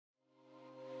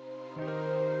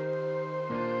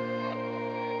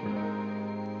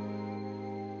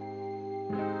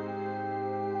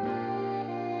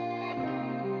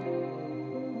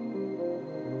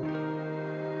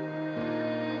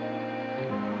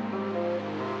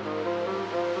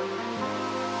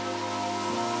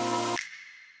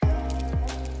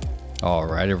All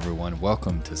right, everyone,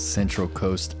 welcome to Central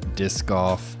Coast Disc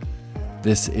Golf.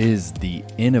 This is the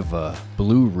Innova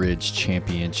Blue Ridge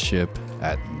Championship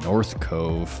at North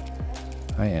Cove.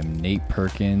 I am Nate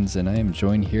Perkins, and I am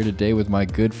joined here today with my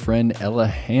good friend Ella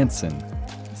Hansen.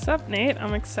 What's up, Nate?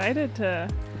 I'm excited to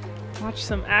watch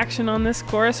some action on this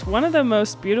course. One of the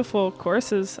most beautiful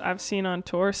courses I've seen on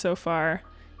tour so far.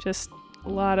 Just a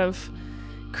lot of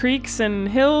creeks and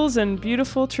hills and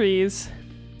beautiful trees.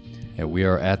 Yeah, we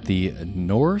are at the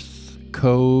North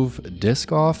Cove Disc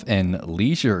Golf and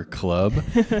Leisure Club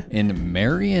in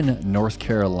Marion, North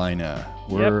Carolina.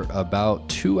 We're about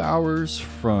 2 hours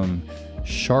from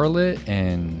Charlotte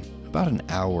and about an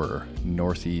hour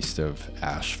northeast of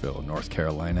Asheville, North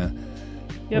Carolina.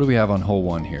 What do we have on hole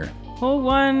one here? Hole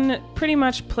one pretty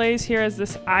much plays here as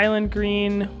this island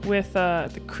green with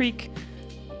the creek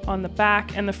on the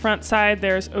back and the front side.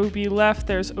 There's OB left,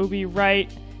 there's OB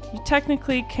right. You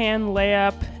technically can lay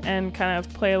up and kind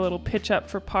of play a little pitch up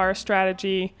for par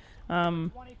strategy.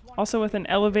 Also with an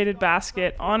elevated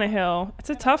basket on a hill. It's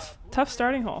a tough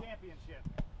starting hole.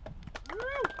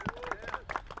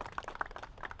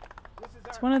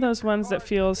 It's one of those ones that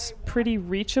feels pretty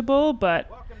reachable,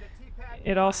 but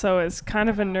it also is kind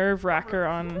of a nerve wracker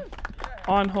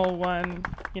on hole one.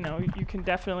 You know, you can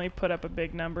definitely put up a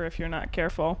big number if you're not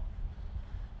careful.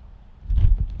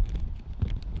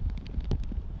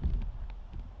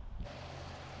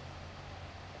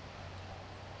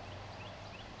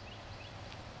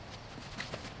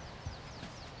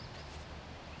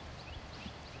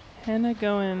 Henna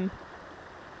going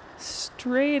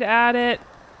straight at it.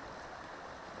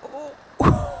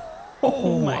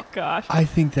 Oh my gosh. I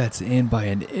think that's in by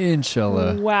an inch,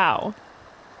 Ella. Wow.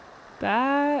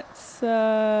 That's,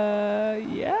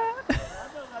 yeah.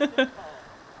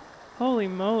 Holy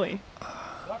moly.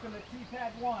 Welcome to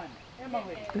T-pad 1,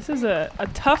 Emily. This is a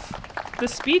tough, the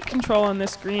speed control on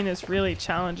this green is really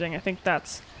challenging. I think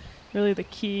that's really the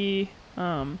key.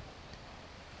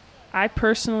 I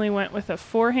personally went with a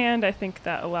forehand. I think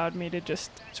that allowed me to just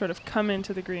sort of come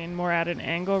into the green more at an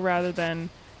angle rather than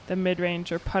the mid-range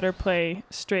or putter play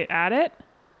straight at it.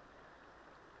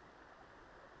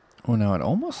 Oh, now it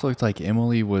almost looked like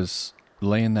Emily was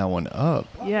laying that one up.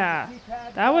 Yeah,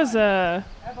 that was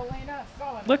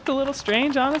looked a little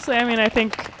strange, honestly. I mean, I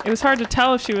think it was hard to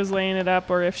tell if she was laying it up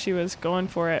or if she was going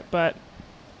for it, but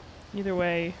either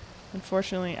way,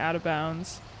 unfortunately out of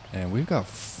bounds. And we've got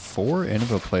 4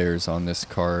 Innova players on this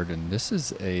card, and this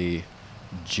is a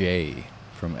J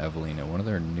from Evelina, one of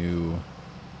their new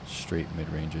straight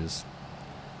mid-ranges.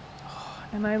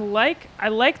 And I like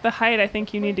the height. I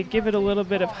think you need to give it a little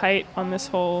bit of height on this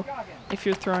hole if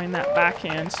you're throwing that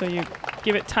backhand, so you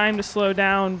give it time to slow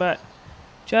down, but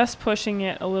just pushing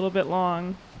it a little bit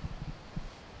long.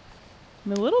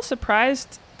 I'm a little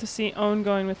surprised to see Owen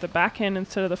going with the backhand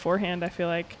instead of the forehand. I feel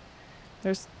like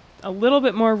there's a little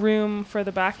bit more room for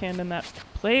the backhand, and that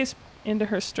plays into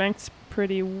her strengths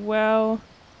pretty well.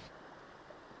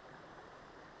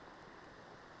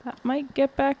 That might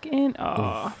get back in.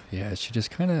 Oh, yeah, she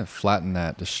just kind of flattened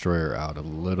that destroyer out a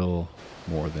little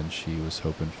more than she was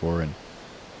hoping for, and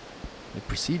it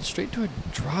proceeds straight to a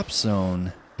drop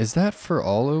zone. Is that for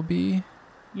all OB?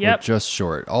 Yep. Or just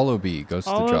short? All OB goes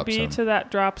to the drop zone. All OB to that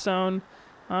drop zone.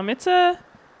 It's a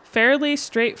fairly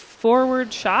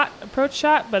straightforward approach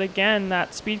shot, but again,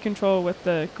 that speed control with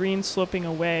the green sloping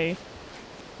away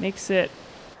makes it.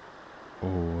 Oh,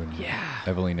 and yeah.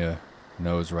 Evelina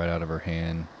knows right out of her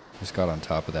hand. Just got on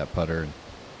top of that putter.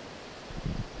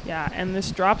 Yeah, and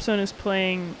this drop zone is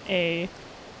playing a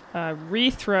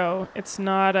rethrow. It's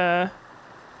not a.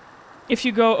 If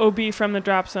you go OB from the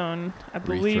drop zone, I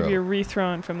believe you're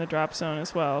rethrowing from the drop zone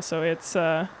as well. So it's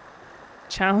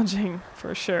challenging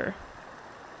for sure.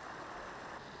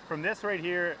 From this right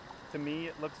here, to me,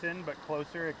 it looks in, but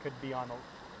closer, it could be on it.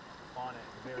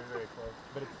 Very, very close.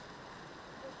 But it's.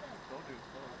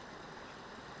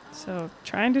 So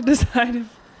trying to decide if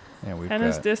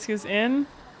Henna's disc is in.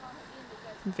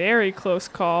 Very close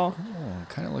call. Oh,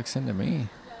 kind of looks into me.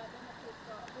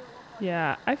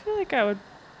 Yeah, I feel like I would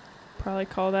probably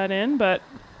call that in, but.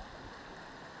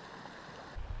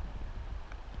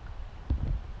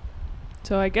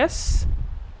 So I guess.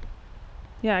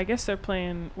 Yeah, I guess they're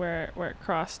playing where it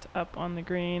crossed up on the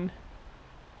green.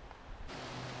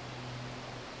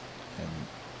 And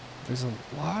there's a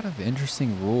lot of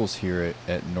interesting rules here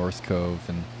at North Cove,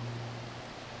 and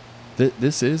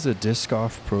this is a Disc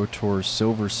Golf Pro Tour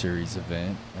Silver Series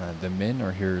event. The men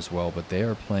are here as well, but they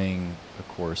are playing a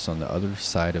course on the other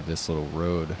side of this little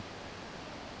road.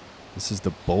 This is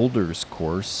the Boulders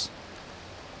course.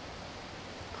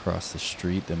 Across the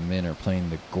street, the men are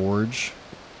playing the Gorge.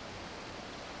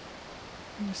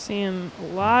 We're seeing a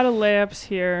lot of layups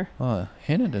here. Oh,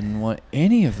 Hannah didn't want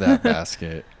any of that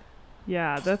basket.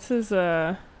 Yeah, this is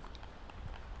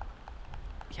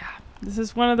this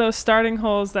is one of those starting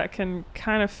holes that can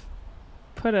kind of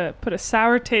put a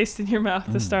sour taste in your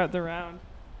mouth to start the round.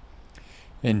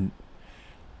 And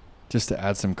just to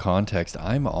add some context,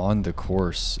 I'm on the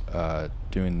course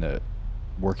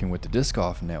working with the Disc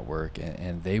Golf Network,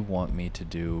 and they want me to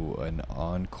do an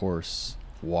on-course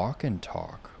walk and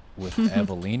talk with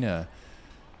Evelina.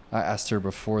 I asked her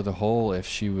before the hole if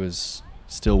she was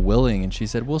still willing, and she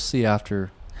said, we'll see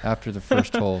after the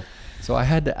first hole. So I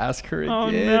had to ask her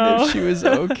again if she was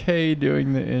okay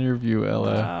doing the interview,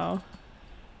 Ella. Wow.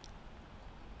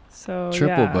 So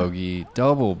Triple bogey,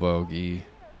 double bogey,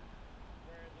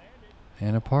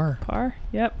 and a par. Par,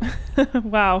 yep.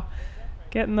 Wow.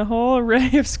 Getting the whole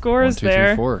array of scores 1, 2,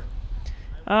 there. 3, 4.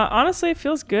 Honestly, it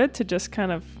feels good to just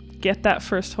kind of get that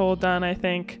first hole done, I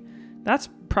think. That's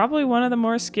probably one of the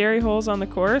more scary holes on the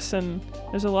course, and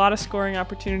there's a lot of scoring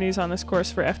opportunities on this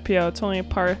course for FPO. It's only a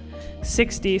par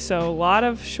 60, so a lot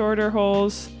of shorter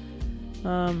holes.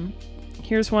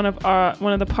 Here's one of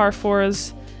the par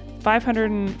 4s,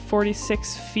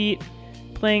 546 feet,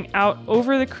 playing out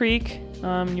over the creek.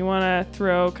 You want to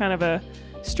throw kind of a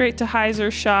straight to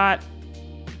hyzer shot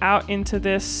out into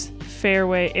this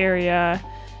fairway area,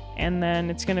 and then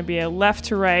it's going to be a left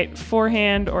to right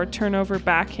forehand or turnover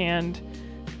backhand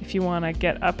if you want to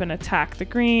get up and attack the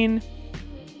green.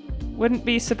 Wouldn't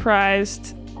be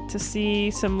surprised to see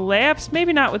some layups,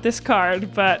 maybe not with this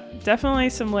card, but definitely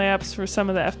some layups for some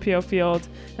of the FPO field.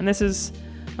 And this is,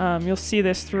 you'll see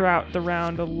this throughout the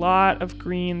round, a lot of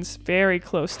greens very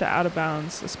close to out of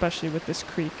bounds, especially with this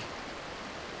creek.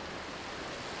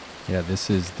 Yeah,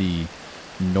 this is the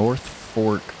North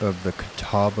Fork of the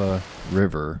Catawba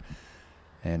River,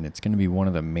 and it's going to be one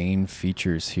of the main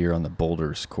features here on the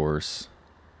Boulders course.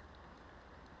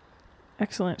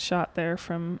 Excellent shot there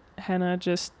from Henna.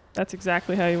 That's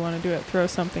exactly how you want to do it. Throw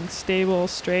something stable,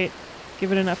 straight,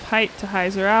 give it enough height to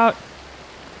hyzer out.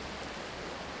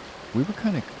 We were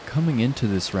kind of coming into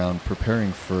this round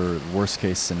preparing for worst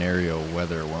case scenario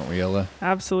weather, weren't we, Ella?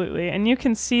 Absolutely. And you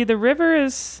can see the river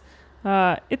is,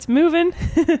 it's moving.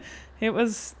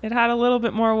 It had a little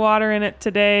bit more water in it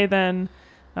today than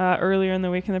earlier in the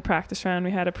week in the practice round.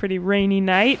 We had a pretty rainy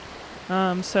night.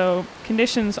 So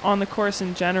conditions on the course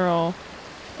in general,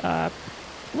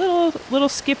 little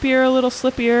skippier, a little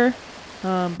slippier,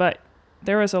 but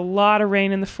there was a lot of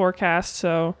rain in the forecast,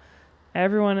 so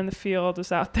everyone in the field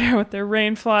was out there with their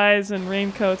rain flies and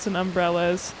raincoats and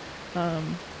umbrellas.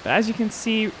 But as you can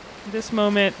see, this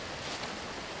moment,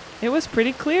 it was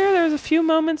pretty clear. There was a few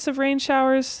moments of rain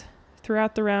showers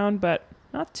throughout the round, but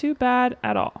not too bad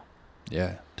at all.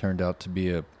 Yeah, turned out to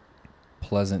be a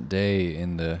pleasant day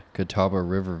in the Catawba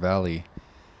River Valley.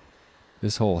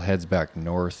 This hole heads back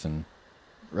north, and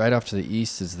right off to the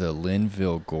east is the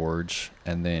Linville Gorge,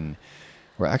 and then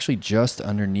we're actually just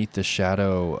underneath the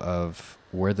shadow of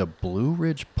where the Blue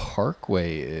Ridge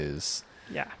Parkway is.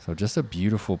 Yeah. So just a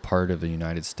beautiful part of the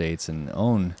United States, and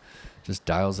Owen just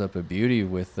dials up a beauty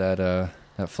with that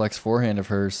flex forehand of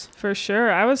hers. For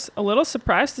sure. I was a little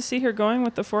surprised to see her going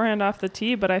with the forehand off the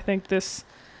tee, but I think this,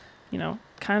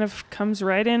 kind of comes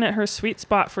right in at her sweet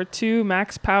spot for two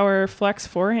max power flex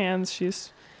forehands.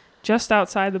 She's just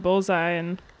outside the bullseye,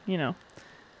 and,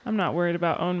 I'm not worried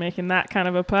about Owen making that kind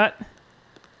of a putt.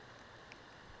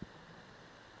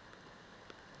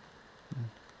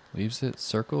 Leaves it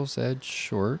circle's edge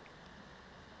short.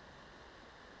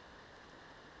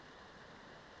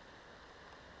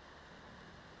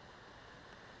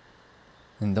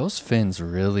 And those Finns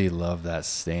really love that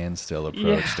standstill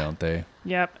approach, don't they?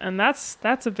 Yep, and that's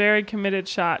a very committed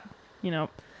shot.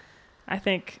 I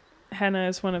think Henna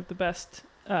is one of the best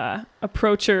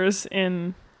approachers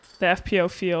in the FPO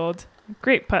field.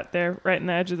 Great putt there, right in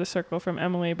the edge of the circle from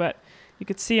Emily, but you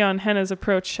could see on Henna's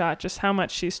approach shot just how much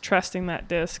she's trusting that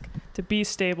disc to be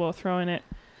stable, throwing it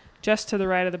just to the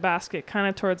right of the basket, kind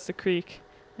of towards the creek,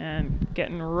 and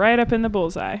getting right up in the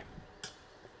bullseye.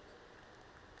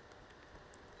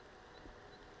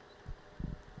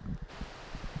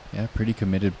 Yeah, pretty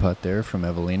committed putt there from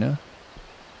Evelina.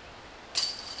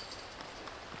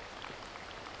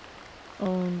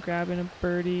 Owen grabbing a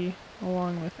birdie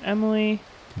along with Emily.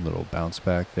 A little bounce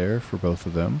back there for both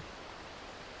of them.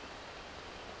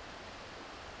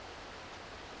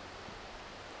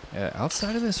 Yeah,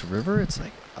 outside of this river, it's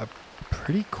like a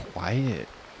pretty quiet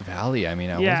valley. I mean,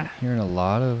 I wasn't hearing a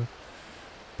lot of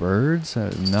birds,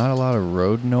 not a lot of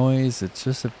road noise. It's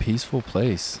just a peaceful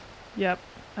place. Yep.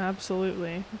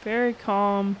 Absolutely. Very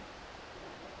calm.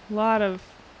 A lot of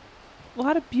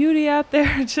lot of beauty out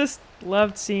there. Just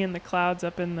loved seeing the clouds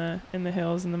up in the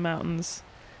hills and the mountains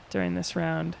during this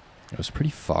round. It was pretty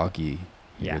foggy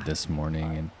here this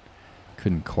morning and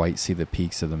couldn't quite see the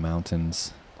peaks of the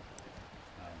mountains.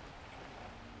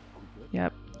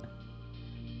 Yep.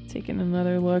 Taking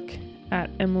another look at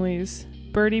Emily's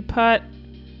birdie putt.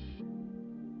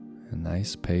 A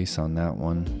nice pace on that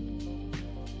one.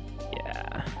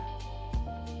 Yeah.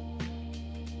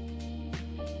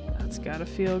 That's gotta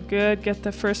feel good. Get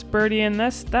the first birdie in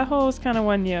this. That hole is kind of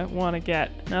one you want to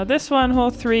get. Now this one, hole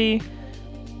 3,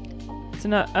 it's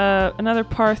another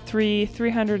par 3,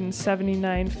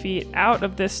 379 feet out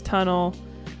of this tunnel.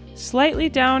 Slightly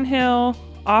downhill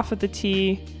off of the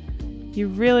tee. You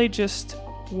really just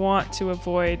want to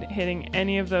avoid hitting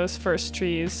any of those first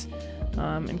trees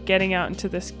and getting out into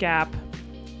this gap.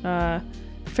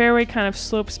 Fairway kind of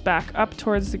slopes back up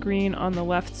towards the green on the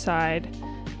left side,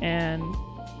 and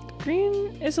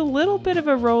green is a little bit of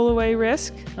a rollaway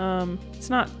risk. It's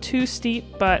not too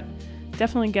steep, but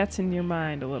definitely gets in your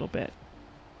mind a little bit.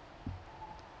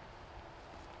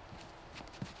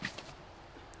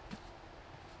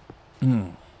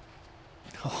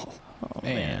 Oh, Oh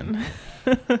man.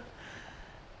 man.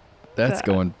 That's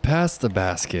going past the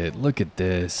basket. Look at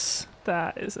this.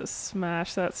 That is a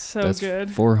smash. That's so That's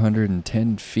good.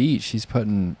 410 feet. She's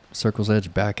putting Circle's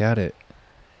Edge back at it.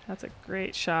 That's a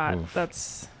great shot. Oof.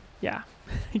 That's, yeah.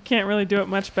 You can't really do it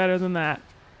much better than that.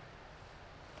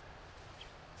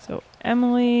 So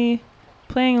Emily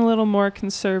playing a little more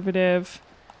conservative,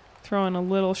 throwing a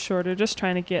little shorter, just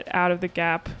trying to get out of the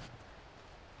gap.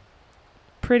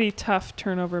 Pretty tough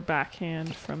turnover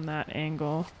backhand from that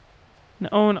angle. And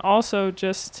Owen also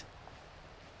just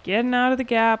getting out of the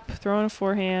gap, throwing a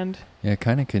forehand. Yeah,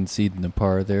 kind of conceding the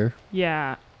par there.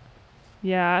 Yeah.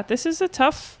 Yeah, this is a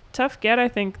tough get. I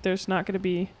think there's not going to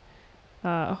be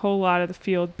a whole lot of the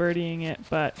field birdieing it,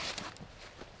 but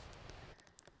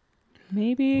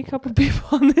maybe a couple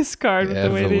people on this card with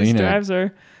the way these drives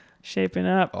are shaping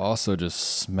up. Also just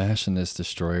smashing this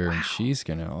destroyer, and she's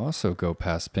going to also go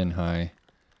past pin high.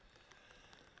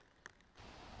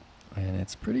 And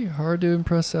it's pretty hard to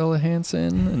impress Ella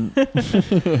Hansen.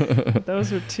 And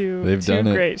Those were two done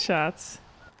great shots.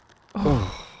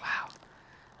 Oh, wow.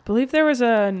 I believe there was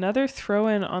another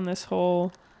throw-in on this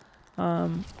hole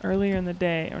earlier in the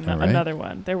day. Or not another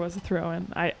one. There was a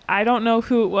throw-in. I don't know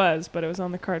who it was, but it was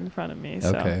on the card in front of me.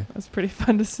 So it was pretty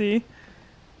fun to see.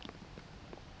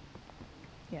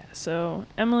 Yeah, so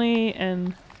Emily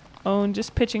and Owen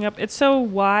just pitching up. It's so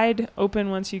wide open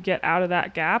once you get out of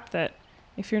that gap that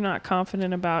if you're not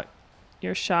confident about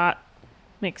your shot,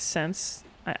 makes sense.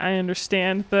 I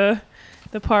understand the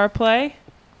par play.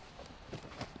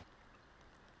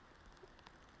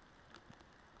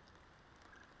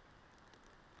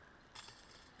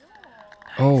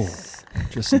 Oh,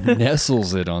 just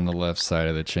nestles it on the left side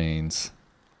of the chains.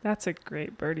 That's a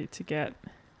great birdie to get.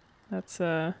 That's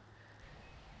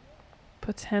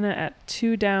puts Henna at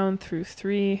 2 down through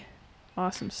 3.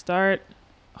 Awesome start.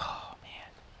 Oh, man.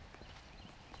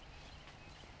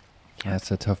 That's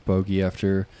a tough bogey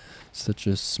after such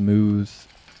a smooth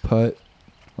putt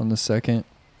on the second.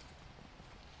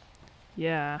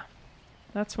 Yeah.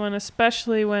 That's one,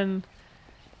 especially when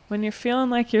you're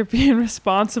feeling like you're being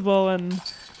responsible and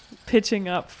pitching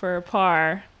up for a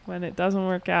par. When it doesn't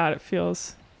work out, it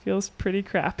feels pretty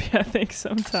crappy, I think,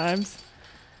 sometimes.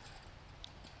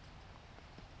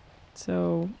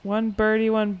 So 1 birdie,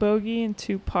 1 bogey, and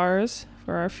 2 pars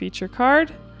for our feature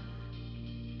card.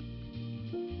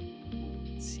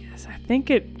 Yes, I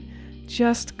think it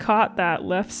just caught that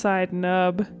left side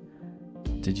nub.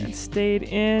 Did you? And stayed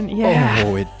in. Yeah.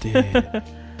 Oh, it did.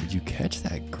 Did you catch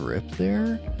that grip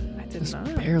there? I did Just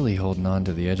not. barely holding on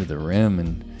to the edge of the rim,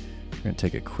 and we're going to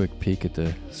take a quick peek at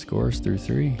the scores through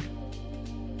 3.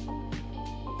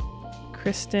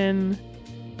 Kristen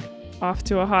off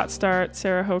to a hot start.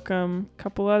 Sarah Hokum,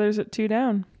 couple others at 2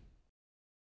 down.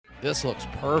 This looks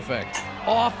perfect.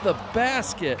 Off the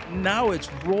basket. Now it's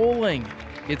rolling.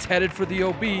 It's headed for the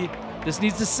OB. This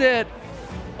needs to sit.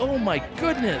 Oh my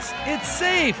goodness. It's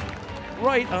safe.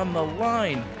 Right on the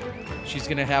line. She's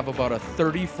going to have about a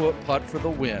 30-foot putt for the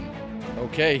win.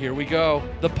 Okay, here we go.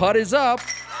 The putt is up.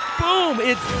 Boom,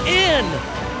 it's in.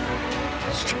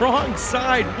 Strong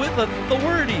side with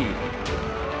authority.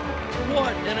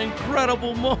 What an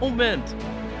incredible moment.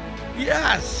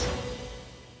 Yes.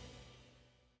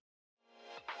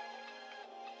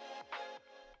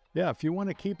 Yeah, if you want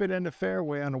to keep it in the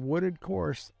fairway on a wooded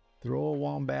course, throw a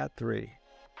Wombat 3.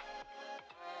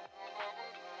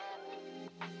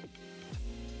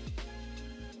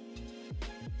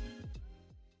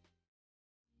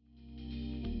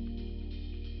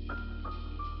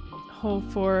 hole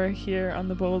 4 here on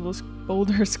the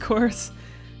Boulders course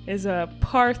is a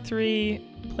par 3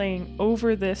 playing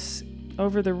over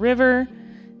the river,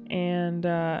 and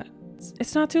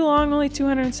it's not too long, only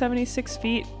 276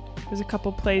 feet. There's a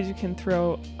couple plays you can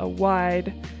throw a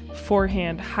wide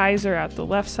forehand hyzer at the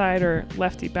left side or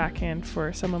lefty backhand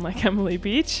for someone like Emily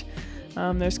Beach.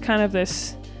 There's kind of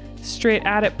this straight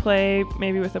at it play,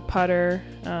 maybe with a putter,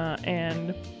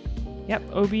 and yep,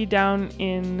 OB down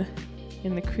in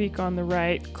the creek on the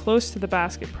right, close to the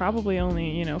basket, probably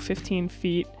only 15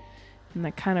 feet, and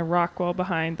that kind of rock wall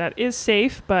behind. That is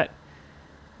safe, but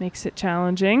makes it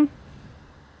challenging.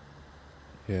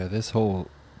 Yeah, this hole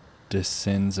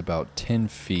descends about 10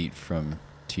 feet from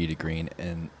tee to green,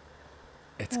 and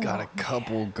it's got a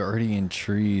couple guardian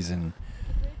trees, and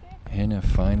Hannah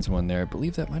finds one there. I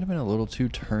believe that might have been a little too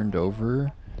turned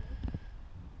over.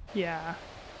 Yeah.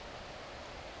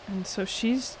 And so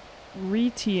she's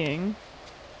re-teeing.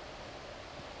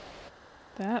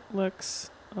 That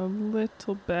looks a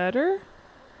little better.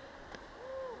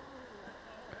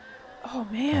 Oh,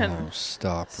 man. Oh,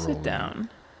 stop rolling. Sit down.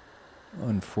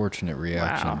 Unfortunate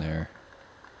reaction there.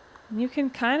 And you can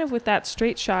kind of, with that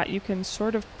straight shot, you can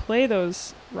sort of play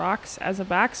those rocks as a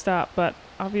backstop, but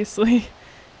obviously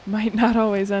might not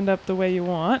always end up the way you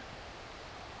want.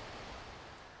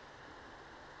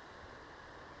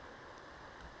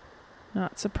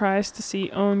 Not surprised to see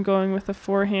Owen going with a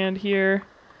forehand here.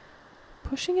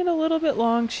 Pushing it a little bit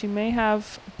long. She may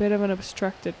have a bit of an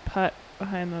obstructed putt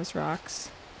behind those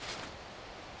rocks.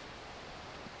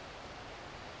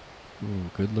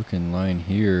 Ooh, good looking line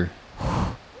here.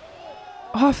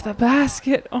 Off the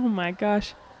basket. Oh my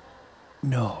gosh.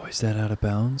 No, is that out of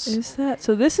bounds? Is that?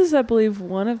 So this is, I believe,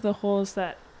 one of the holes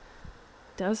that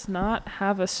does not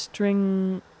have a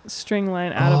string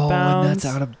line out of bounds. Oh, and that's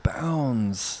out of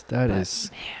bounds. That is,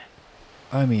 man.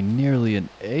 I mean, nearly an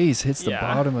ace. Hits the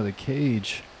bottom of the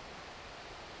cage.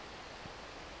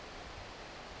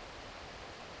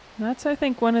 That's, I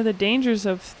think, one of the dangers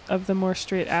of the more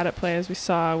straight at it play, as we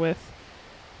saw with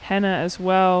Henna as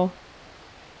well.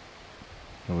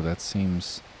 Oh, that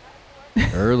seems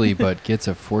early, but gets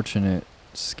a fortunate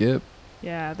skip.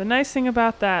 Yeah, the nice thing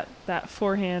about that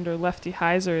forehand or lefty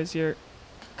hyzer is you're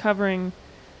covering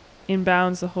in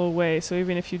bounds the whole way. So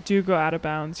even if you do go out of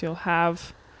bounds, you'll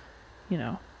have,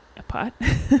 a putt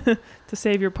to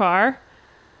save your par.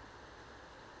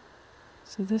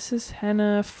 So this is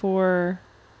Henna for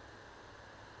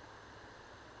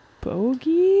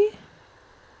bogey.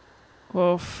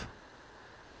 Oof.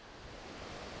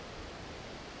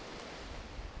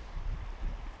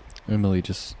 Emily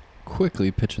just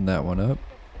quickly pitching that one up.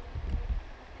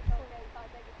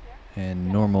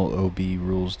 And normal OB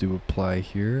rules do apply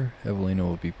here. Evelina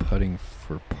will be putting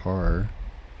for par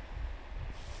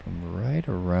from right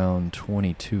around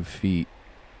 22 feet.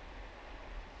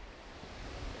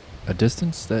 A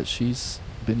distance that she's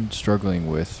been struggling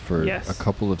with for a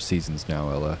couple of seasons now,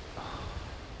 Ella.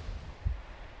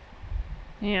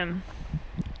 Man,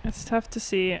 it's tough to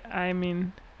see. I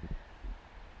mean,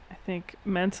 I think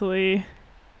mentally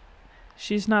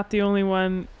she's not the only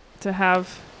one to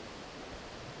have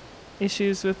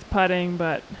issues with putting,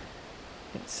 but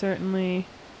it's certainly,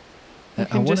 you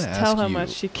can just tell how much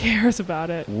she cares about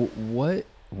it.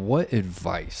 What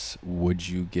advice would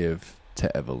you give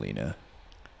to Evelina?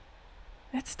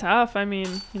 It's tough. I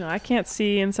mean, I can't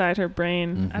see inside her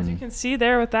brain. As you can see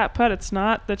there with that putt, it's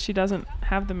not that she doesn't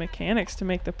have the mechanics to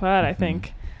make the putt. I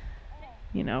think,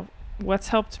 what's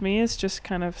helped me is just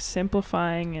kind of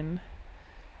simplifying and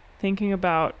thinking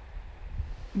about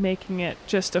making it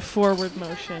just a forward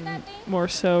motion more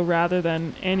so, rather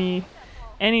than any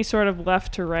sort of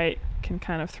left to right can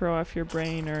kind of throw off your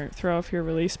brain or throw off your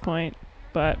release point.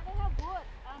 But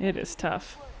it is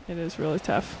tough. It is really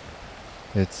tough.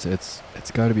 It's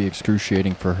got to be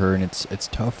excruciating for her, and it's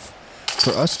tough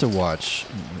for us to watch,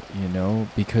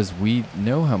 because we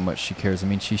know how much she cares. I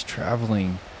mean, she's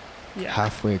traveling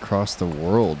halfway across the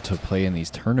world to play in these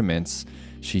tournaments.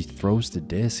 She throws the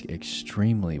disc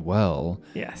extremely well.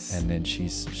 Yes. And then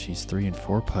she's 3 and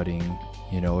 4 putting,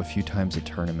 a few times a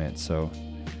tournament. So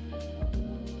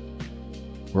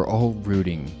we're all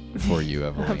rooting for you,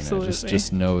 Evelina. Absolutely.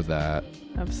 Just know that.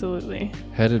 Absolutely.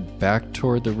 Headed back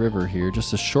toward the river here.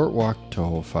 Just a short walk to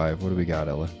hole 5. What do we got,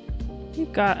 Ella?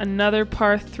 We've got another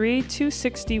par 3,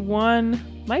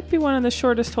 261. Might be one of the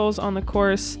shortest holes on the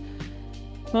course.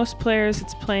 Most players,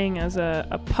 it's playing as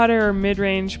a putter or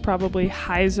mid-range, probably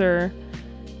hyzer,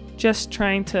 just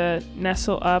trying to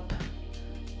nestle up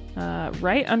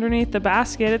right underneath the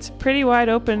basket. It's a pretty wide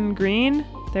open green.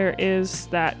 There is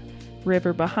that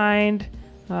river behind.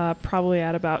 probably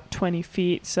at about 20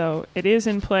 feet. So it is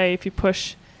in play if you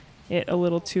push it a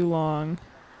little too long.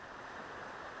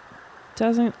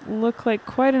 Doesn't look like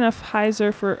quite enough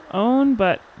hyzer for Own,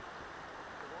 but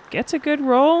gets a good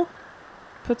roll.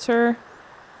 Puts her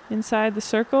inside the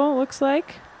circle, looks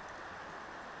like.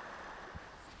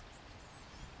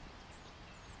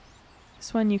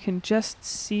 This one you can just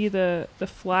see the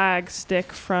flag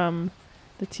stick from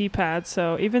the tee pad.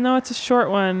 So even though it's a short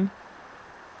one,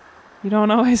 you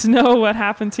don't always know what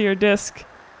happened to your disc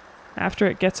after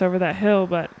it gets over that hill.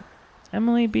 But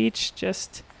Emily Beach,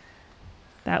 just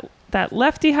that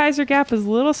lefty hyzer gap is a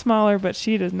little smaller, but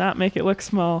she does not make it look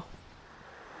small.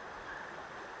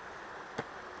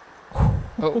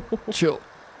 Oh, chill.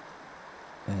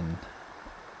 And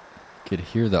could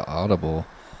hear the audible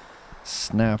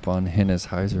snap on Henna's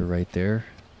hyzer right there.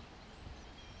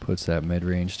 Puts that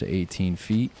mid-range to 18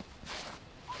 feet.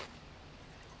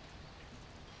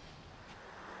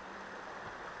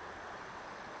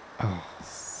 Oh,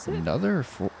 another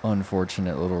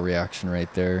unfortunate little reaction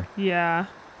right there. Yeah.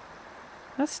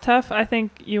 That's tough. I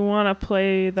think you want to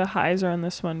play the hyzer on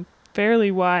this one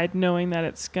fairly wide, knowing that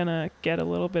it's going to get a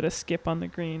little bit of skip on the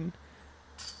green.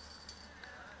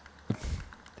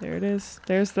 There it is.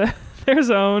 There's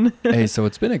Own. Hey, so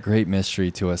it's been a great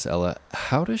mystery to us, Ella.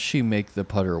 How does she make the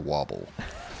putter wobble?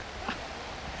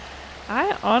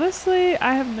 I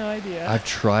have no idea. I've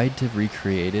tried to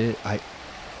recreate it. I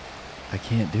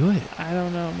can't do it. I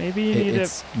don't know. Maybe you need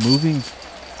it's moving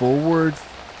forward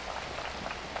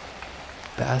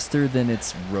faster than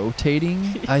it's rotating.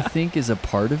 Yeah. I think is a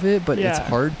part of it, but it's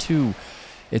hard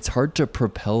to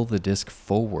propel the disc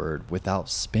forward without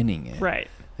spinning it. Right.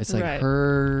 It's like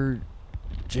her,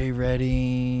 Jay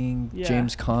Redding,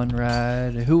 James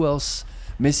Conrad, who else?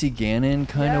 Missy Gannon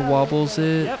kind of wobbles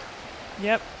it.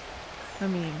 Yep. I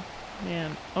mean,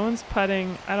 man, Owen's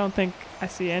putting, I don't think I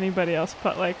see anybody else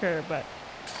putt like her, but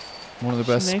one of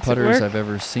the best putters I've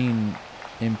ever seen,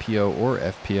 MPO or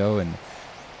FPO, and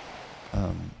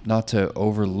not to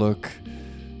overlook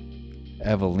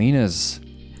Evelina's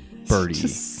birdie.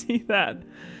 Just see that.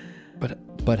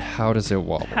 But how does it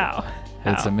wobble? How?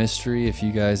 It's a mystery. If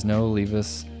you guys know, leave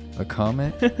us a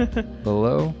comment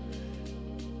below.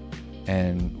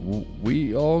 And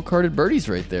we all carded birdies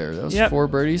right there. That was 4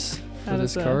 birdies for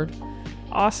this card.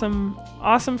 Awesome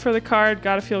for the card.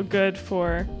 Got to feel good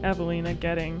for Evelina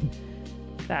getting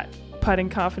that putting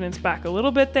confidence back a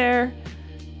little bit there.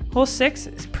 Hole 6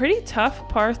 is pretty tough.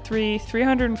 Par 3,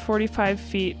 345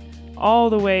 feet all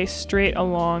the way straight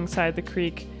alongside the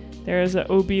creek. There is an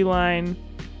OB line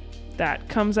that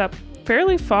comes up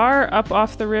fairly far up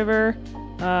off the river,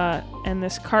 and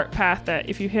this cart path that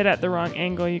if you hit at the wrong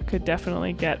angle, you could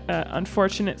definitely get an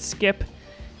unfortunate skip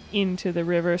into the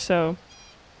river. So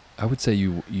I would say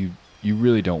you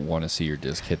really don't want to see your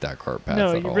disc hit that cart path.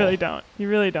 No, you really don't. You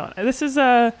really don't. This is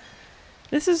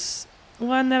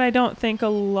one that I don't think a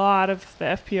lot of the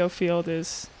FPO field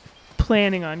is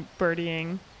planning on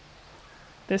birdieing.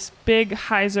 This big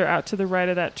hyzer out to the right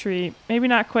of that tree, maybe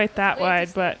not quite that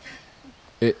wide, but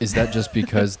is that just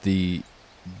because the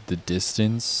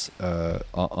distance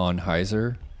on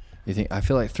hyzer? You think? I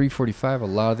feel like 345. A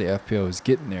lot of the FPO is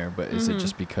getting there, but is it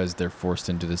just because they're forced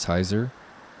into this hyzer?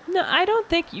 No, I don't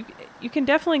think you can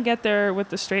definitely get there with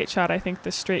the straight shot. I think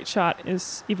the straight shot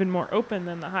is even more open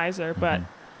than the hyzer, but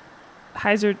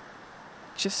hyzer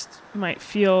just might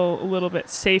feel a little bit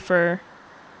safer.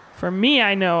 For me,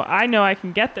 I know I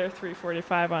can get there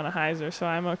 345 on a hyzer, so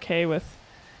I'm okay with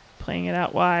playing it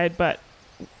out wide. But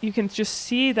you can just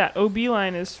see that OB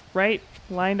line is right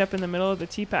lined up in the middle of the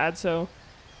tee pad, so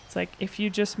it's like if you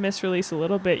just misrelease a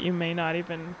little bit, you may not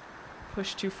even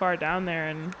push too far down there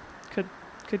and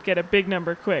could get a big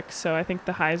number quick. So I think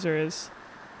the hyzer is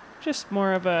just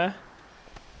more of a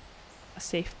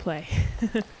safe play.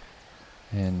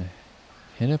 And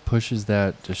Henna pushes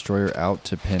that destroyer out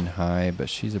to pin high, but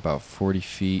she's about 40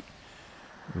 feet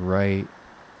right.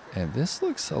 And this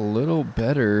looks a little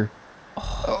better.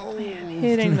 Oh man,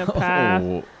 hitting the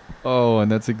path. Oh,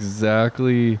 and that's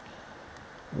exactly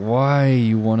why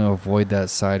you want to avoid that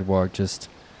sidewalk. Just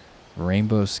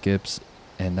rainbow skips,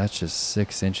 and that's just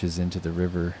 6 inches into the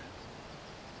river.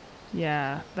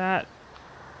 Yeah, that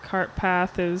cart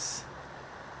path is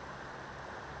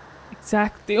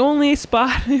the only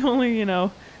spot, the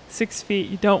only 6 feet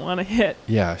you don't want to hit.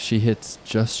 Yeah, she hits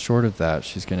just short of that.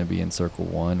 She's going to be in circle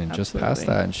 1 and just past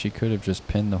that, and she could have just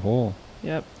pinned the hole.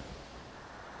 Yep.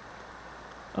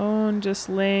 Owen just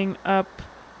laying up.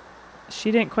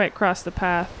 She didn't quite cross the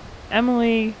path.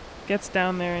 Emily gets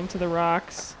down there into the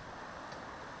rocks.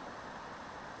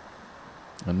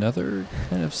 Another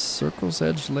kind of circle's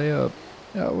edge layup.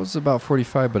 Yeah, it was about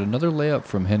 45, but another layup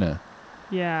from Henna.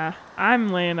 Yeah, I'm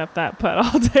laying up that putt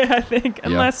all day, I think,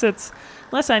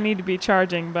 unless I need to be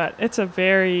charging, but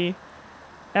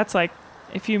that's like,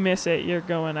 if you miss it, you're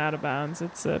going out of bounds.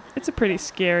 It's a pretty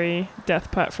scary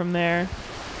death putt from there.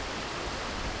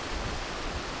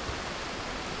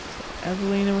 So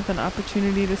Evelina with an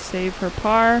opportunity to save her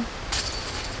par.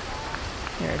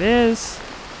 There it is.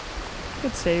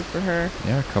 Good save for her.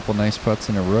 Yeah, a couple nice putts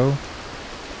in a row.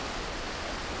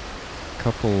 A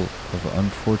couple of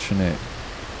unfortunate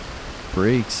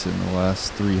breaks in the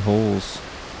last 3 holes.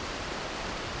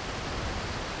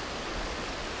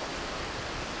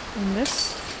 And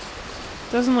this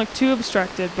doesn't look too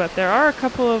obstructed, but there are a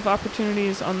couple of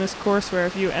opportunities on this course where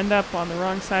if you end up on the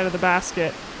wrong side of the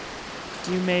basket,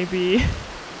 you may be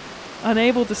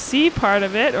unable to see part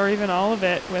of it or even all of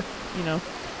it with,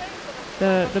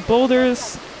 the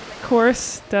Boulders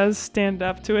course does stand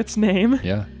up to its name.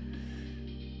 Yeah.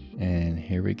 And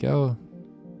here we go.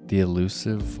 The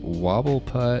elusive wobble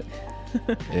putt.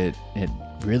 It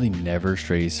really never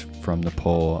strays from the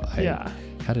pole. I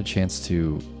had a chance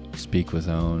to speak with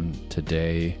Owen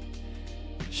today.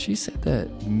 She said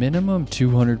that minimum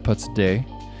 200 putts a day.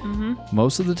 Mm-hmm.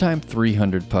 Most of the time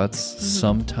 300 putts,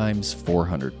 sometimes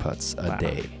 400 putts a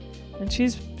day. And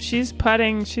she's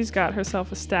putting. She's got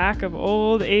herself a stack of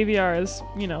old AVRs,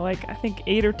 like I think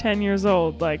 8 or 10 years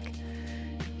old. Like,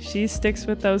 she sticks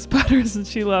with those putters and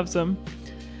she loves them.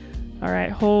 All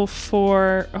right, hole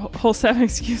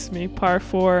 7, par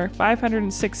 4,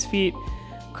 506 feet.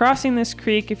 Crossing this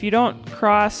creek, if you don't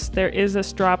cross, there is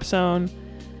a drop zone,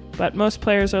 but most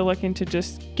players are looking to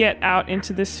just get out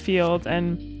into this field,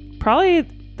 and probably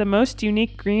the most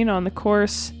unique green on the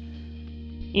course,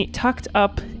 tucked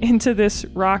up into this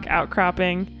rock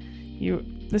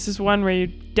outcropping. This is one where you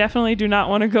definitely do not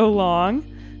want to go long,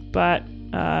 but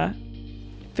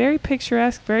very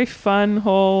picturesque, very fun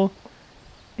hole.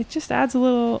 It just adds a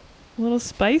little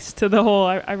spice to the hole.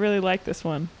 I really like this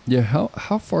one. Yeah,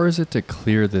 how far is it to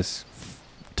clear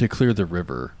the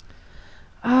river?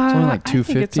 It's only like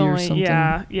 250 or something?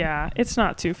 Yeah, it's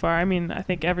not too far. I mean, I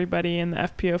think everybody in the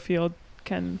FPO field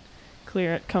can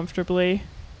clear it comfortably.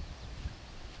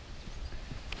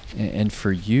 And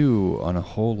for you, on a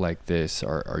hole like this,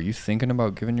 are you thinking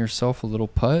about giving yourself a little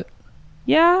putt?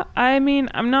 Yeah, I mean,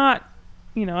 I'm not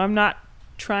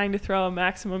trying to throw a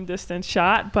maximum distance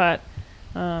shot, but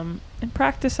in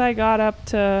practice I got up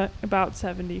to about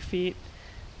 70 feet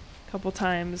a couple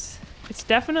times. It's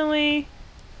definitely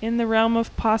in the realm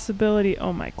of possibility.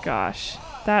 Oh my gosh,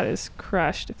 that is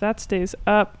crushed. If that stays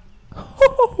up,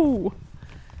 wow.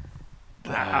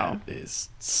 That is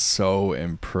so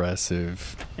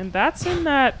impressive. And that's in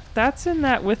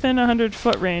that within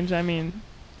 100-foot range. I mean,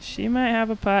 she might have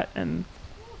a putt, and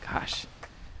gosh,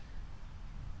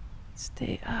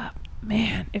 stay up,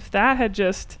 man. If that had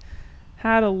just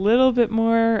had a little bit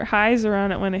more hyzer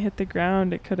on it when it hit the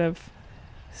ground, it could have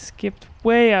skipped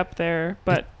way up there.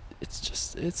 But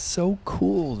it's so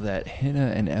cool that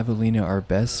Henna and Evelina are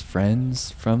best friends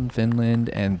from Finland,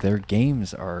 and their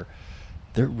games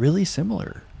they're really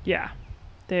similar. Yeah,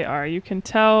 they are. You can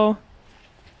tell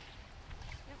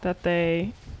that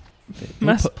they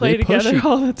must play together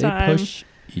all the time. They push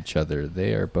each other.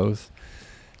 They are both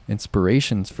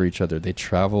inspirations for each other. They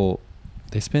travel.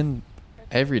 They spend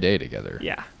every day together.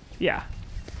 Yeah.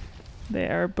 They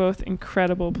are both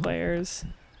incredible players.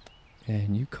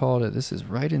 And you called it. This is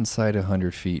right inside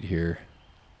 100 feet here.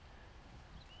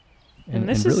 And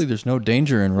really, there's no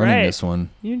danger in running this one.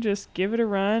 You just give it a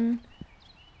run.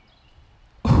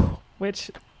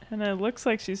 Which, and it looks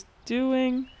like she's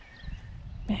doing,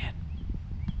 man,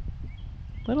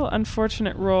 little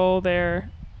unfortunate roll there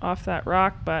off that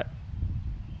rock, but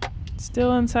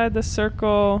still inside the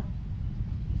circle.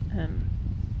 And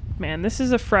man, this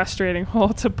is a frustrating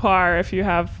hole to par if you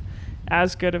have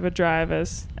as good of a drive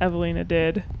as Evelina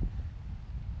did.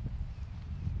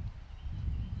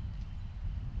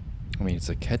 I mean, it's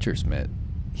a catcher's mitt.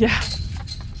 Yeah.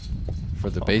 For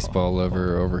the baseball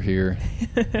lover over here.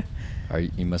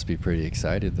 You must be pretty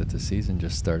excited that the season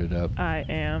just started up. I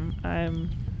am. I'm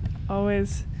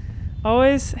always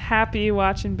happy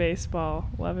watching baseball.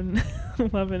 Loving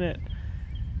it.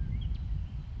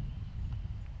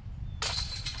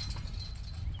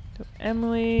 So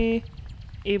Emily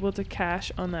able to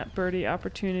cash on that birdie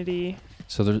opportunity.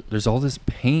 So there's all this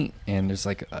paint, and there's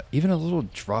like even a little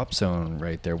drop zone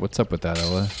right there. What's up with that,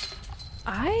 Ella?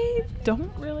 I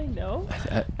don't really know.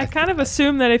 I kind of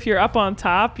assume that if you're up on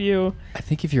top, I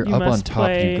think if you're up on top,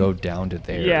 you go down to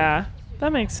there. Yeah,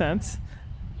 that makes sense.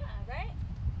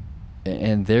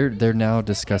 And they're now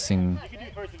discussing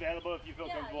if you feel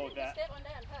comfortable with that.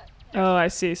 Oh, I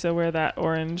see. So where that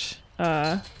orange,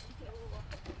 that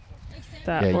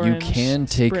Yeah, you orange can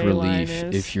take spray line relief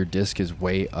is. if your disc is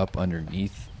way up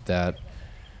underneath that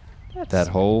That's-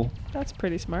 hole. That's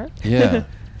pretty smart. Yeah.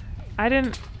 I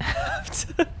didn't have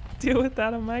to deal with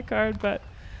that on my card, but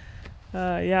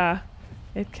yeah,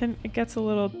 it gets a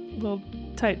little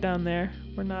tight down there.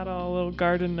 We're not all little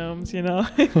garden gnomes, you know.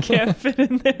 Can't fit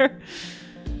in there.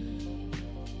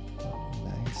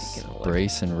 Nice.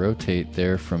 Brace and rotate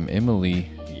there from Emily.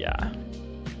 Yeah.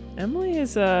 Emily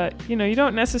is you know, you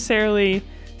don't necessarily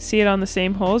see it on the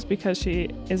same holes because she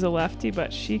is a lefty,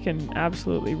 but she can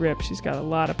absolutely rip. She's got a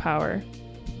lot of power.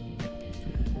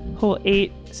 Hole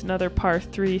 8 is another par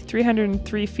 3,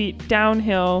 303 feet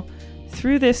downhill.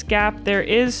 Through this gap, there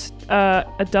is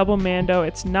a double mando.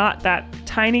 It's not that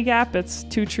tiny gap. It's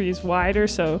 2 trees wider.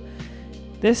 So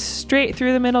this straight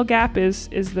through the middle gap is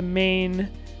the main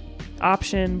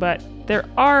option, but there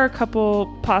are a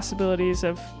couple possibilities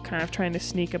of kind of trying to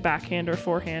sneak a backhand or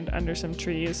forehand under some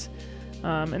trees.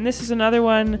 And this is another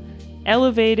one,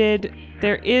 elevated.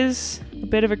 There is a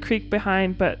bit of a creek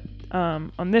behind, but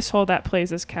on this hole that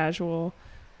plays as casual.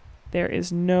 There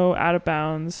is no out of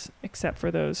bounds except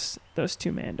for those 2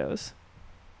 mandos.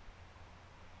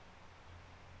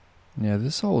 Yeah,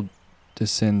 this hole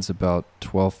descends about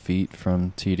 12 feet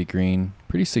from tee to green.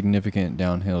 Pretty significant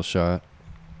downhill shot.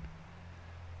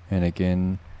 And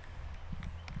again,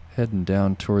 heading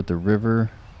down toward the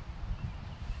river.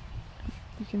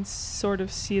 You can sort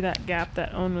of see that gap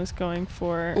that Owen was going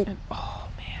for. Oh. And, oh,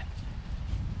 man.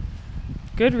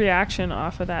 Good reaction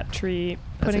off of that tree,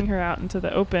 putting her out into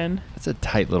the open. That's a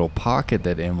tight little pocket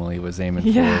that Emily was aiming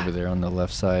Yeah. for over there on the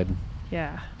left side.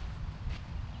 Yeah.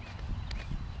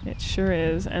 It sure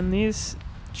is. And these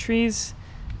trees,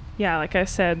 yeah, like I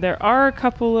said, there are a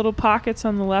couple little pockets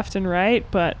on the left and right,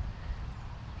 but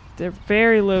they're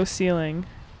very low ceiling.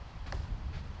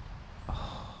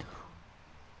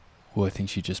 Oh, I think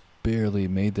she just barely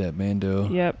made that mando.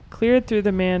 Yep, cleared through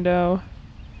the mando.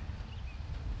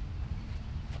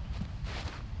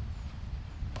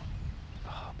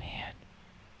 Oh man,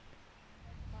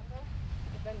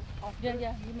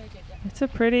 Yeah, you make it. Yeah.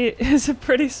 it's a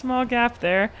pretty small gap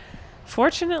there.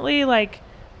 Fortunately, like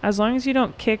as long as you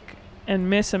don't kick and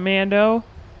miss a mando,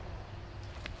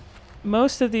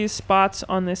 most of these spots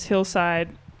on this hillside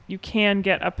you can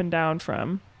get up and down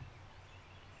from.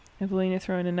 Evelina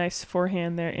throwing a nice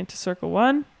forehand there into circle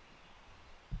 1.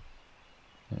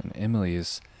 And Emily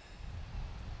is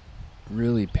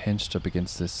really pinched up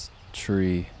against this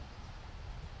tree.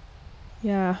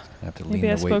 Yeah. I have to Maybe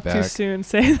lean I the weight spoke too back. soon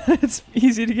saying that it's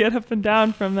easy to get up and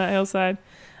down from that hillside.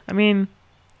 I mean,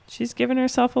 she's giving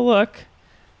herself a look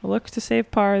to save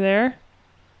par there.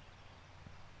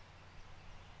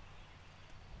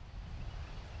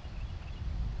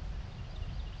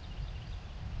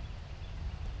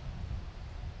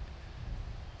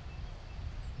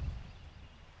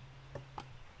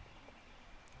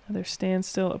 Another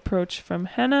standstill approach from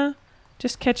Henna.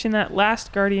 Just catching that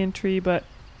last guardian tree, but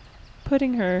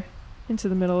putting her into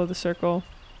the middle of the circle.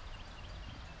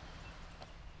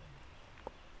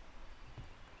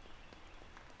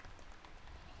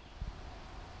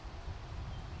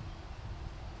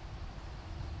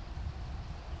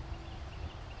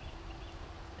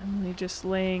 Emily just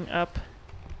laying up,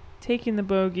 taking the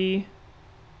bogey.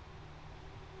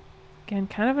 Again,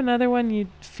 kind of another one you'd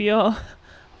feel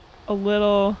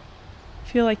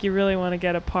feel like you really want to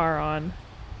get a par on.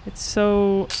 It's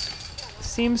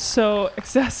seems so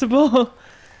accessible.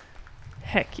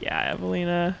 Heck yeah,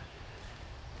 Evelina.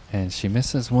 And she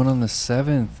misses one on the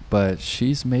 7th, but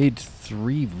she's made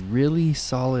 3 really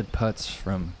solid putts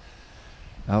from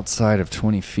outside of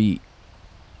 20 feet.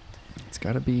 It's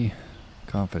got to be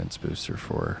a confidence booster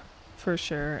for her. For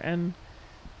sure. And,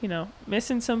 you know,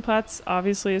 missing some putts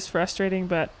obviously is frustrating,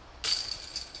 but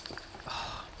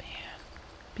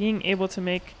being able to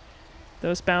make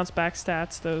those bounce back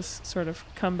stats, those sort of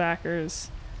comebackers,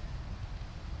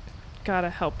 gotta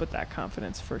help with that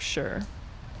confidence for sure.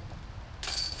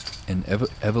 And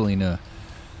Evelina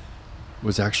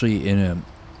was actually in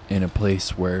a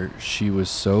place where she was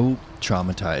so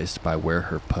traumatized by where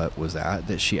her putt was at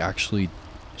that she actually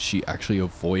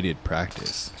avoided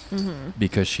practice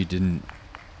because she didn't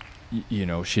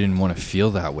want to feel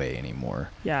that way anymore.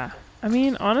 Yeah. I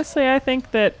mean, honestly, I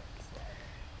think that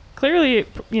clearly,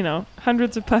 you know,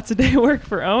 hundreds of putts a day work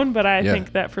for Owen, but I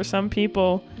think that for some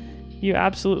people, you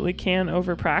absolutely can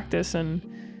over practice and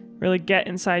really get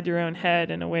inside your own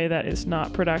head in a way that is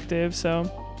not productive. So,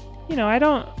 you know, I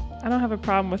don't have a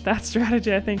problem with that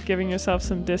strategy. I think giving yourself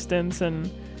some distance and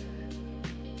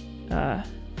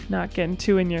not getting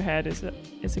too in your head is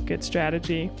a good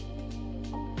strategy.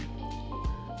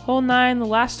 Hole 9, the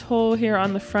last hole here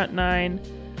on the front 9.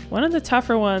 One of the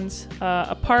tougher ones,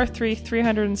 a par 3,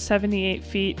 378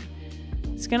 feet.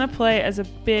 It's going to play as a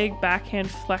big backhand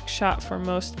flex shot for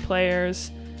most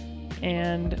players,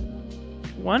 and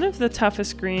one of the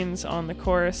toughest greens on the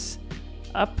course,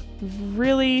 up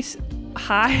really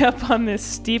high up on this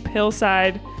steep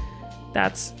hillside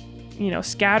that's,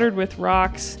 scattered with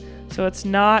rocks, so it's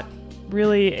not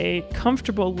really a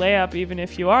comfortable layup even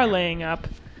if you are laying up.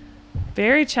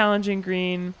 Very challenging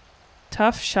green,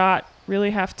 tough shot.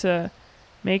 Really have to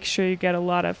make sure you get a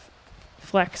lot of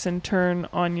flex and turn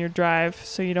on your drive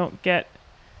so you don't get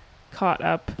caught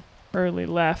up early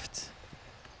left.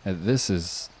 This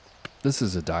is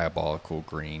a diabolical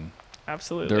green.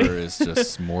 Absolutely. There is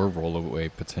just more roll-away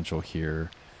potential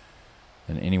here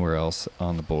than anywhere else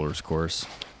on the bowler's course.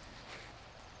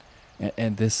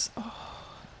 And this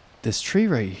tree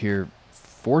right here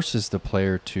forces the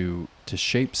player to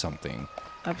shape something.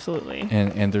 Absolutely.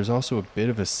 And there's also a bit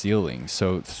of a ceiling.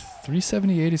 So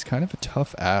 378 is kind of a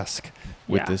tough ask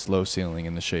with this low ceiling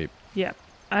in the shape. Yeah.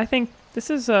 I think this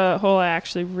is a hole I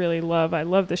actually really love. I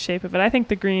love the shape of it. I think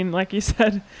the green, like you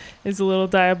said, is a little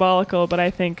diabolical, but I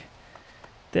think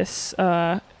this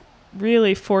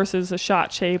really forces a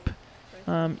shot shape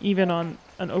even on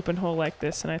an open hole like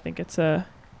this, and I think it's a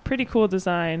pretty cool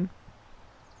design.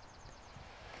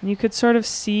 And you could sort of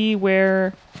see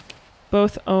where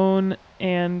both Owen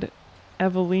and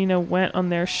Evelina went on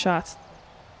their shots.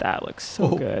 That looks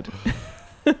so good.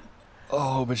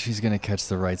 Oh, but she's going to catch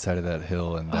the right side of that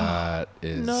hill, and that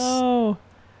is... No.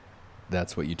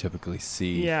 That's what you typically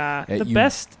see. Yeah.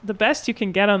 The best you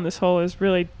can get on this hole is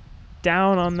really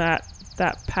down on that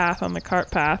path, on the cart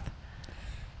path.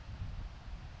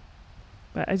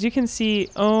 But as you can see,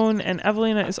 Owen and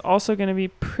Evelina is also going to be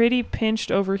pretty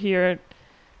pinched over here.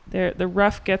 The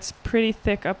rough gets pretty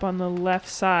thick up on the left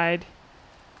side.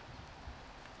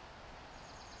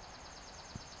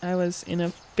 I was in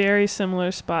a very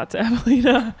similar spot to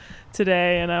Evelina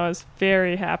today, and I was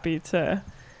very happy to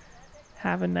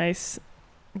have a nice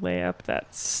layup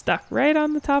that stuck right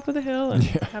on the top of the hill and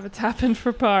have a tap in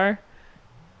for par.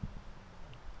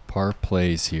 Par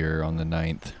plays here on the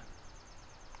 9th,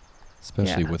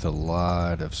 especially with a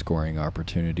lot of scoring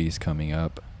opportunities coming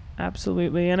up.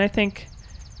 Absolutely, and I think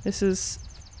this is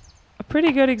a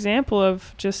pretty good example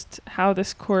of just how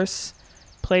this course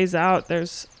plays out.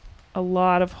 There's a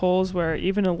lot of holes where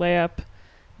even a layup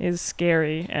is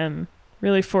scary and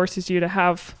really forces you to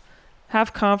have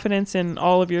confidence in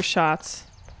all of your shots,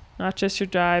 not just your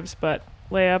drives, but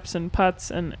layups and putts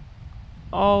and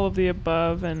all of the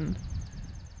above. And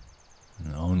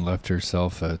Owen left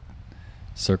herself a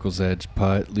circle's edge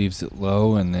putt, leaves it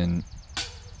low, and then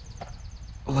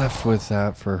left with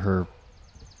that for her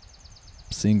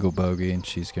single bogey, and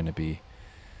she's going to be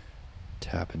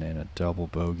tapping in a double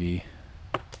bogey.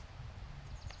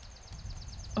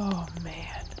 Oh,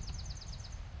 man.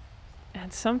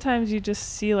 And sometimes you just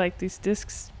see like these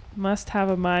discs must have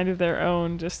a mind of their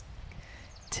own, just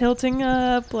tilting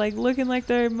up, like looking like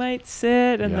they might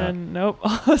sit, and then nope,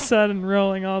 all of a sudden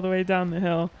rolling all the way down the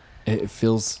hill. It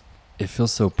feels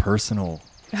so personal.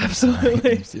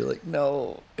 Absolutely. You're like,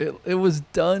 no, it was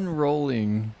done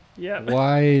rolling. Yep.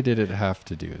 Why did it have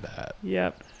to do that?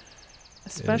 Yep.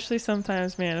 Especially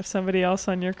sometimes, man, if somebody else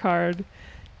on your card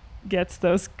gets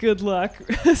those good luck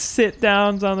sit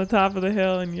downs on the top of the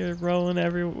hill and you're rolling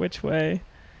every which way.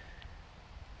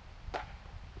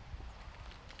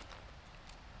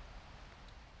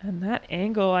 And that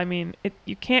angle, I mean,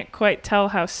 you can't quite tell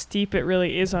how steep it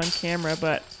really is on camera,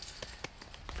 but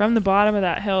from the bottom of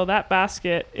that hill, that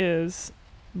basket is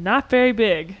not very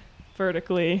big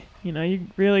vertically. You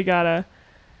really gotta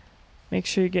make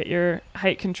sure you get your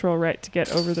height control right to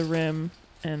get over the rim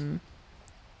and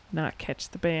not catch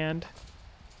the band.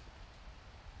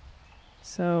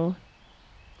 So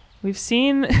we've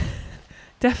seen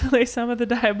definitely some of the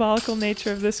diabolical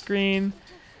nature of this green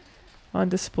on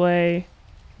display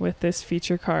with this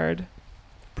feature card.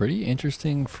 Pretty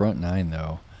interesting front 9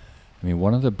 though. I mean,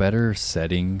 one of the better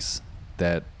settings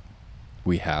that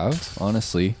we have,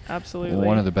 honestly. Absolutely.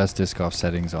 One of the best disc golf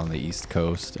settings on the East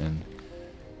Coast. And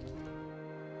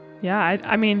yeah,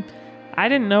 I mean, I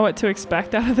didn't know what to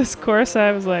expect out of this course.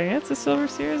 I was like, it's a Silver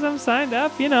Series, I'm signed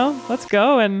up, let's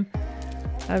go. And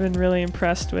I've been really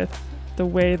impressed with the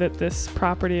way that this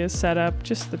property is set up,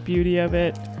 just the beauty of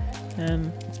it.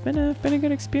 And it's been a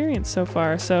good experience so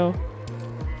far. So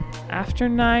after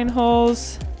 9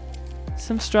 holes,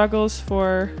 some struggles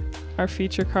for our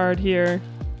feature card here.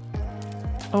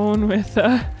 Owen with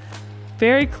a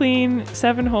very clean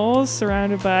 7 holes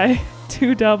surrounded by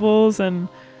 2 doubles and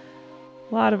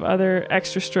a lot of other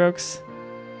extra strokes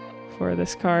for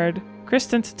this card.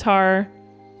 Kristen Tatar.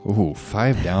 Ooh,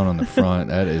 5 down on the front.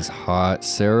 That is hot.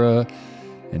 Sarah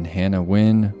and Hannah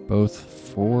Wynn, both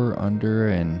 4 under,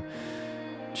 and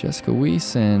Jessica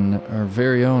Weiss and our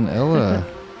very own Ella.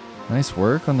 Nice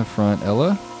work on the front,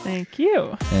 Ella. Thank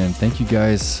you. And thank you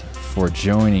guys for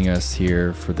joining us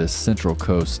here for this Central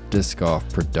Coast Disc Golf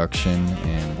production,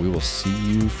 and we will see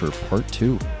you for part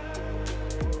 2.